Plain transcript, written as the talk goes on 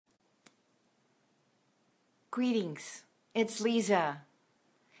Greetings, it's Liza.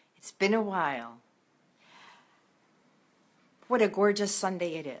 It's been a while. What a gorgeous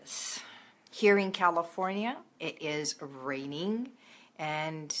Sunday it is. Here in California, it is raining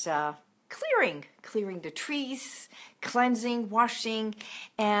and clearing the trees, cleansing, washing,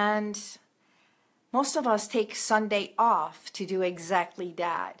 and most of us take Sunday off to do exactly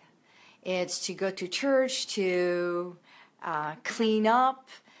that. It's to go to church, to clean up,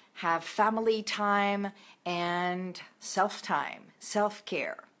 have family time, and self-time,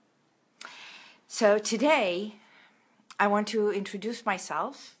 self-care. So today, I want to introduce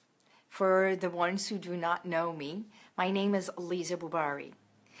myself. For the ones who do not know me, my name is Liza Boubari.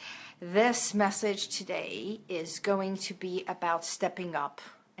 This message today is going to be about stepping up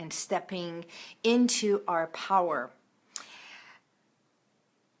and stepping into our power.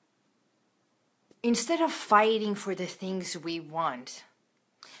 Instead of fighting for the things we want,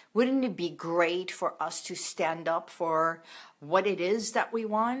 wouldn't it be great for us to stand up for what it is that we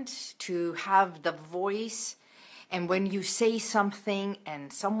want, to have the voice? And when you say something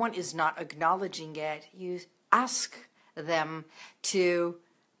and someone is not acknowledging it, you ask them to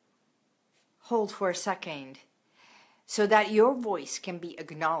hold for a second so that your voice can be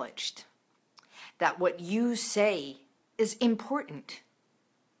acknowledged, that what you say is important.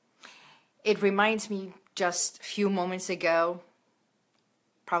 It reminds me just a few moments ago,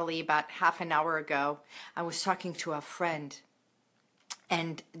 probably about half an hour ago, I was talking to a friend,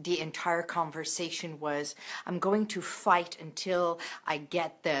 and the entire conversation was, I'm going to fight until I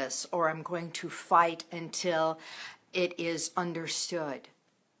get this, or I'm going to fight until it is understood.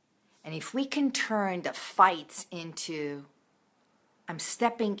 And if we can turn the fights into, I'm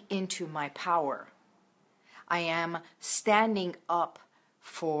stepping into my power, I am standing up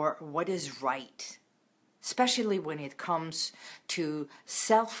for what is right, especially when it comes to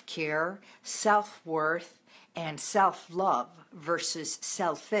self-care, self-worth, and self-love versus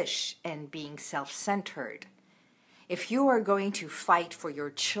selfish and being self-centered. If you are going to fight for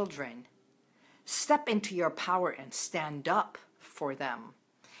your children, step into your power and stand up for them.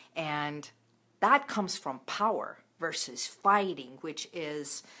 And that comes from power versus fighting, which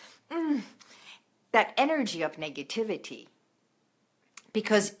is that energy of negativity.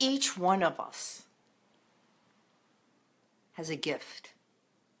 Because each one of us has a gift.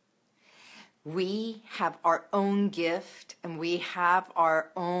 We have our own gift and we have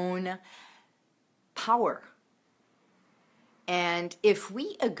our own power. And if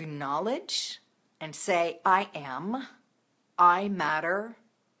we acknowledge and say, I am, I matter,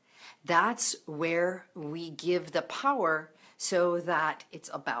 that's where we give the power so that it's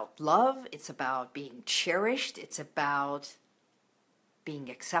about love, it's about being cherished, it's about being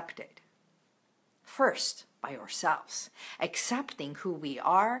accepted. First, by ourselves, accepting who we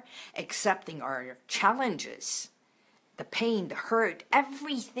are, accepting our challenges, the pain, the hurt,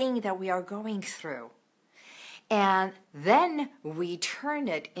 everything that we are going through. And then we turn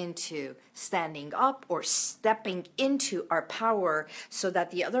it into standing up or stepping into our power so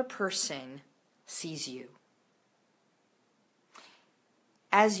that the other person sees you.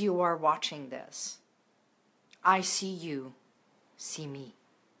 As you are watching this, I see you, see me.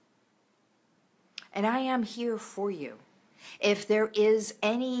 And I am here for you. If there is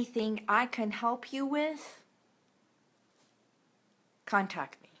anything I can help you with,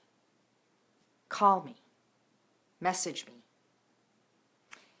 contact me, call me, message me.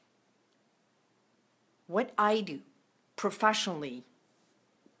 What I do professionally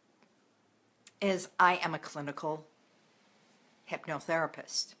is I am a clinical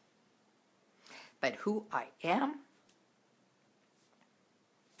hypnotherapist. But who I am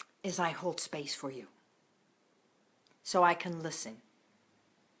is I hold space for you so I can listen,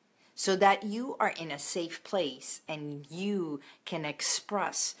 so that you are in a safe place and you can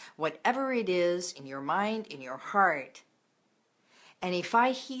express whatever it is in your mind, in your heart. And if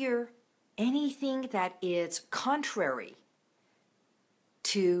I hear anything that is contrary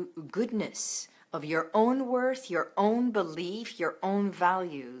to goodness of your own worth, your own belief, your own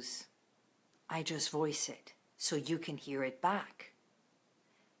values, I just voice it so you can hear it back.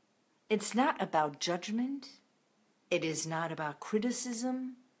 It's not about judgment. It is not about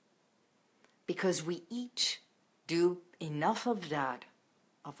criticism, because we each do enough of that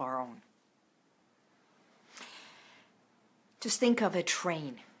of our own. Just think of a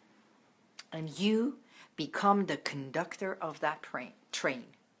train, and you become the conductor of that train.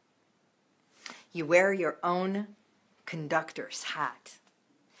 You wear your own conductor's hat,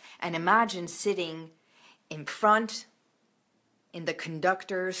 and imagine sitting in front in the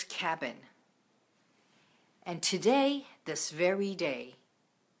conductor's cabin. And today, this very day,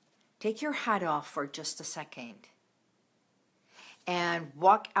 take your hat off for just a second and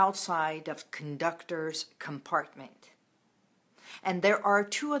walk outside of conductor's compartment. And there are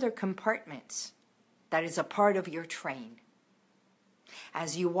 2 other compartments that is a part of your train.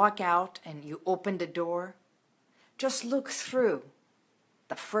 As you walk out and you open the door, just look through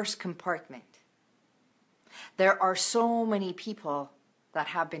the first compartment. There are so many people that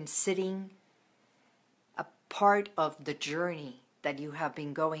have been sitting a part of the journey that you have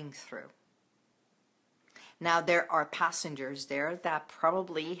been going through. Now there are passengers there that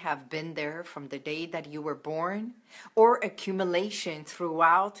probably have been there from the day that you were born, or accumulation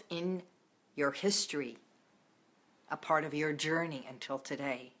throughout in your history, a part of your journey until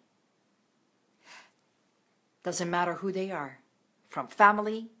today. Doesn't matter who they are, from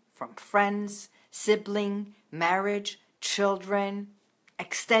family, from friends, sibling, marriage, children,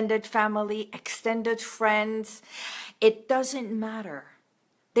 extended family, extended friends. It doesn't matter.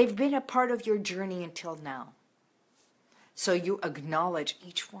 They've been a part of your journey until now. So you acknowledge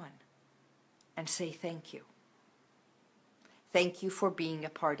each one and say thank you. Thank you for being a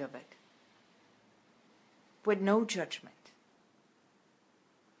part of it. With no judgment.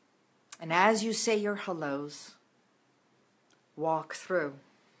 And as you say your hellos, walk through.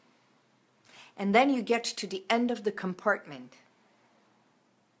 And then you get to the end of the compartment.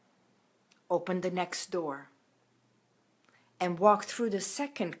 Open the next door. And walk through the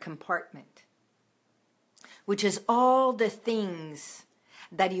second compartment, which is all the things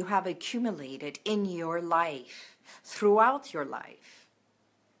that you have accumulated in your life, throughout your life.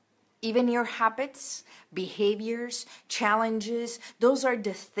 Even your habits, behaviors, challenges, those are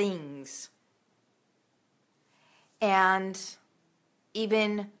the things. And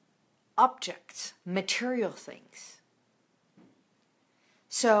even objects, material things.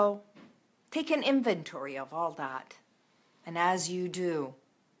 So take an inventory of all that. And as you do,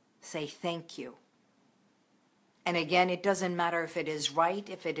 say thank you. And again, it doesn't matter if it is right,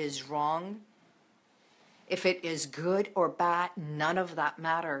 if it is wrong, if it is good or bad, none of that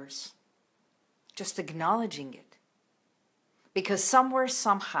matters. Just acknowledging it. Because somewhere,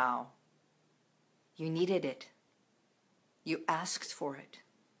 somehow, you needed it. You asked for it.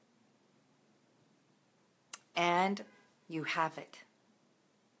 And you have it.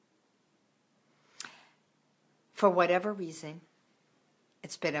 For whatever reason,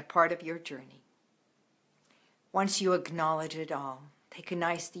 it's been a part of your journey. Once you acknowledge it all, take a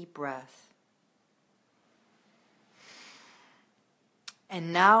nice deep breath.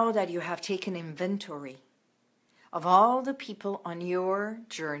 And now that you have taken inventory of all the people on your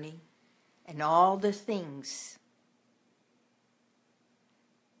journey and all the things,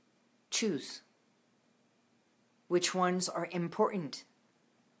 choose which ones are important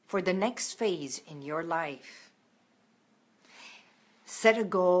for the next phase in your life. Set a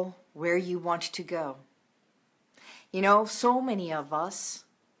goal where you want to go. You know, so many of us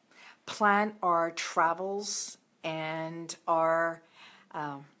plan our travels and our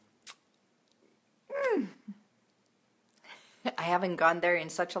I haven't gone there in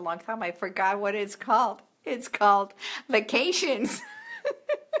such a long time. I forgot what it's called. It's called vacations.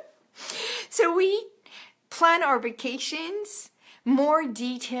 So we plan our vacations more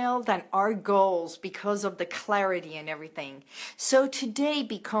detailed than our goals because of the clarity and everything. So today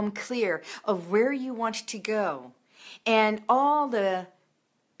become clear of where you want to go and all the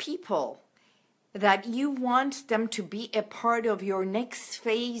people that you want them to be a part of your next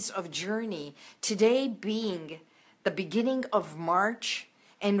phase of journey, today being the beginning of March,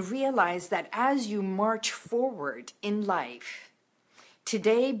 and realize that as you march forward in life,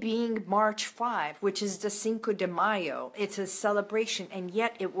 today being March 5, which is the Cinco de Mayo, it's a celebration, and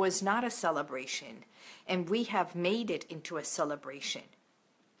yet it was not a celebration, and we have made it into a celebration.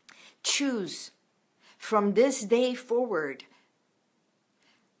 Choose from this day forward.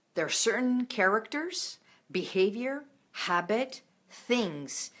 There are certain characters, behavior, habit,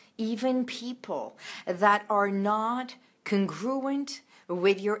 things, even people that are not congruent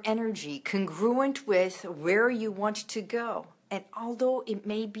with your energy, congruent with where you want to go. And although it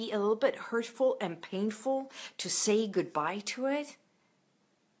may be a little bit hurtful and painful to say goodbye to it,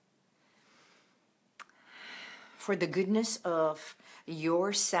 for the goodness of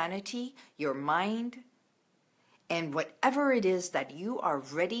your sanity, your mind, and whatever it is that you are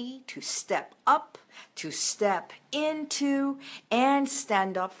ready to step up, to step into, and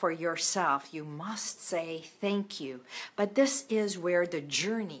stand up for yourself, you must say thank you. But this is where the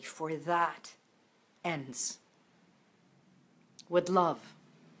journey for that ends. With love.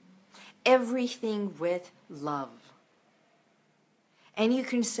 Everything with love. And you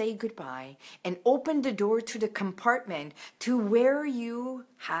can say goodbye and open the door to the compartment to where you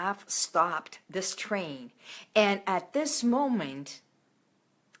have stopped this train. And at this moment,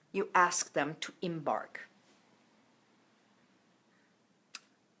 you ask them to embark.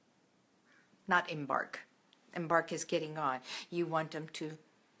 Not embark. Embark is getting on. You want them to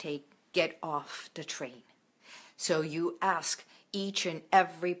get off the train. So you ask each and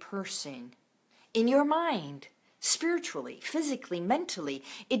every person in your mind, spiritually, physically, mentally.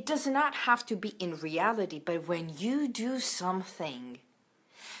 It does not have to be in reality, but when you do something,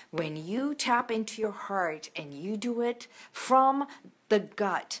 when you tap into your heart and you do it from the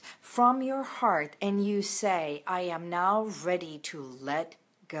gut, from your heart, and you say, I am now ready to let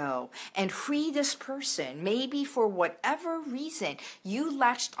go and free this person, maybe for whatever reason you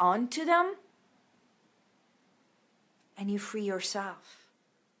latched onto them, and you free yourself.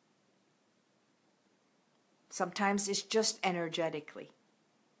 Sometimes it's just energetically.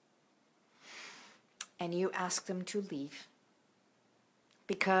 And you ask them to leave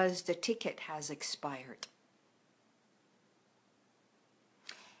because the ticket has expired.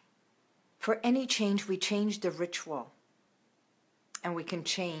 For any change, we change the ritual. And we can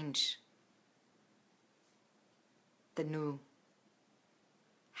change the new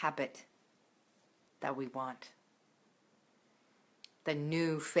habit that we want. The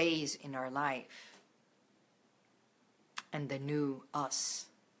new phase in our life. And the new us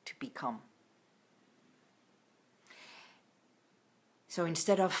to become. So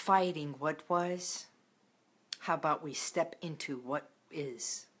instead of fighting what was, how about we step into what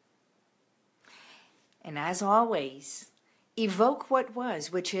is? And as always, evoke what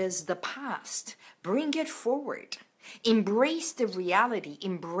was, which is the past. Bring it forward. Embrace the reality.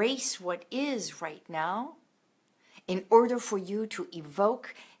 Embrace what is right now in order for you to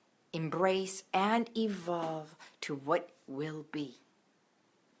evoke, embrace, and evolve to what will be.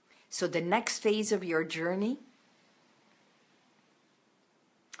 So the next phase of your journey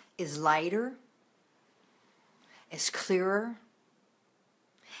is lighter, is clearer,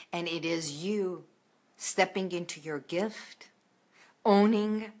 and it is you stepping into your gift,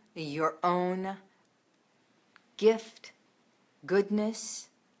 owning your own gift, goodness,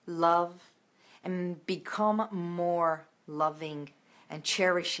 love, and become more loving and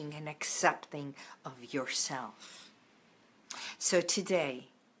cherishing and accepting of yourself. So today,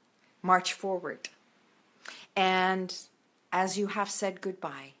 march forward. And as you have said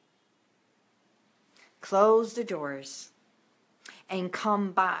goodbye, close the doors and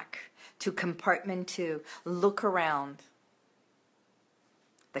come back to compartment 2. Look around.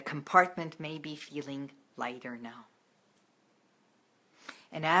 The compartment may be feeling lighter now.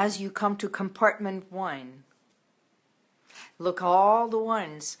 And as you come to compartment 1, look all the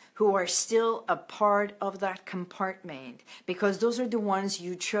ones who are still a part of that compartment, because those are the ones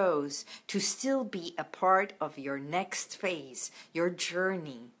you chose to still be a part of your next phase, your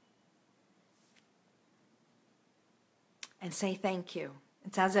journey. And say thank you.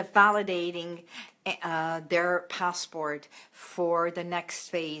 It's as if validating their passport for the next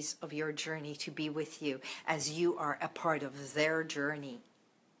phase of your journey to be with you, as you are a part of their journey.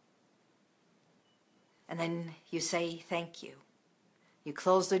 And then you say thank you. You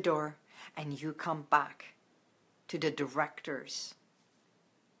close the door and you come back to the directors,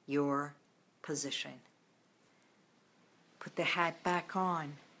 your position. Put the hat back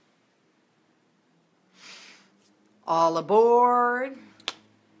on. All aboard.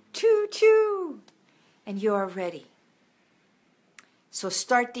 Choo choo. And you are ready. So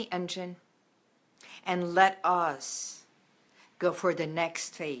start the engine and let us go for the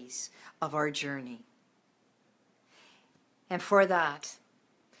next phase of our journey. And for that,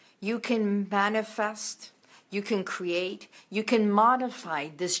 you can manifest, you can create, you can modify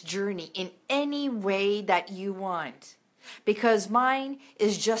this journey in any way that you want. Because mine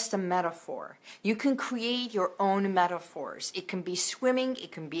is just a metaphor. You can create your own metaphors. It can be swimming,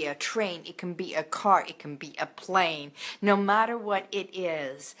 it can be a train, it can be a car, it can be a plane. No matter what it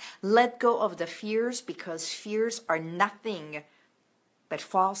is, let go of the fears, because fears are nothing but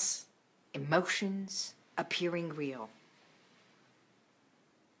false emotions appearing real.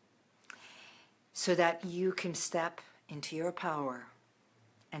 So that you can step into your power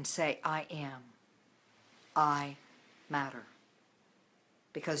and say, I am. I matter.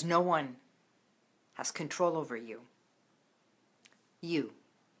 Because no one has control over you. You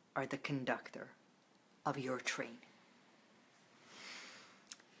are the conductor of your train.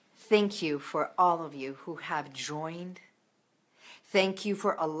 Thank you for all of you who have joined. Thank you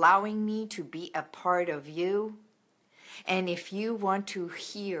for allowing me to be a part of you. And if you want to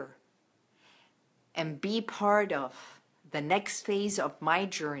hear and be part of the next phase of my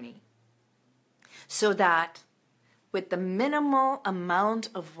journey, so that with the minimal amount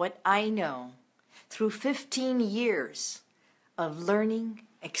of what I know, through 15 years of learning,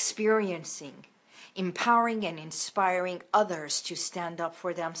 experiencing, empowering and inspiring others to stand up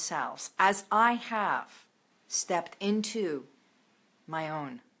for themselves, as I have stepped into my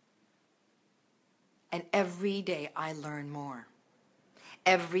own. And every day I learn more.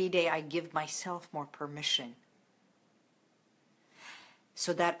 Every day I give myself more permission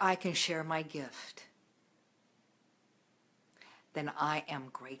so that I can share my gift. Then I am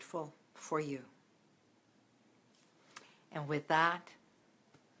grateful for you. And with that,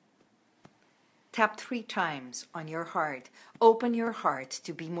 tap 3 times on your heart. Open your heart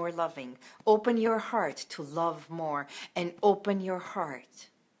to be more loving. Open your heart to love more. And open your heart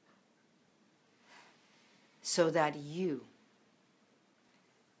so that you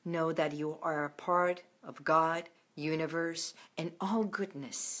know that you are a part of God, universe, and all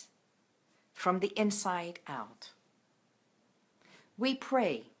goodness from the inside out. We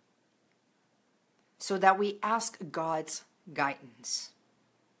pray so that we ask God's guidance.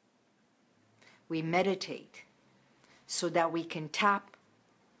 We meditate so that we can tap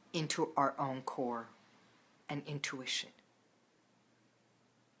into our own core and intuition.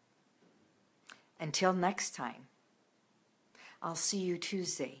 Until next time, I'll see you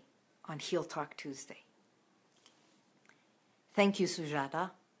Tuesday on Heal Talk Tuesday. Thank you,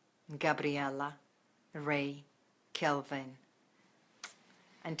 Sujata, Gabriella, Ray, Kelvin.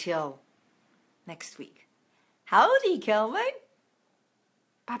 Until next week. Howdy, Kelvin.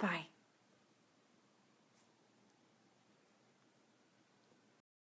 Bye-bye.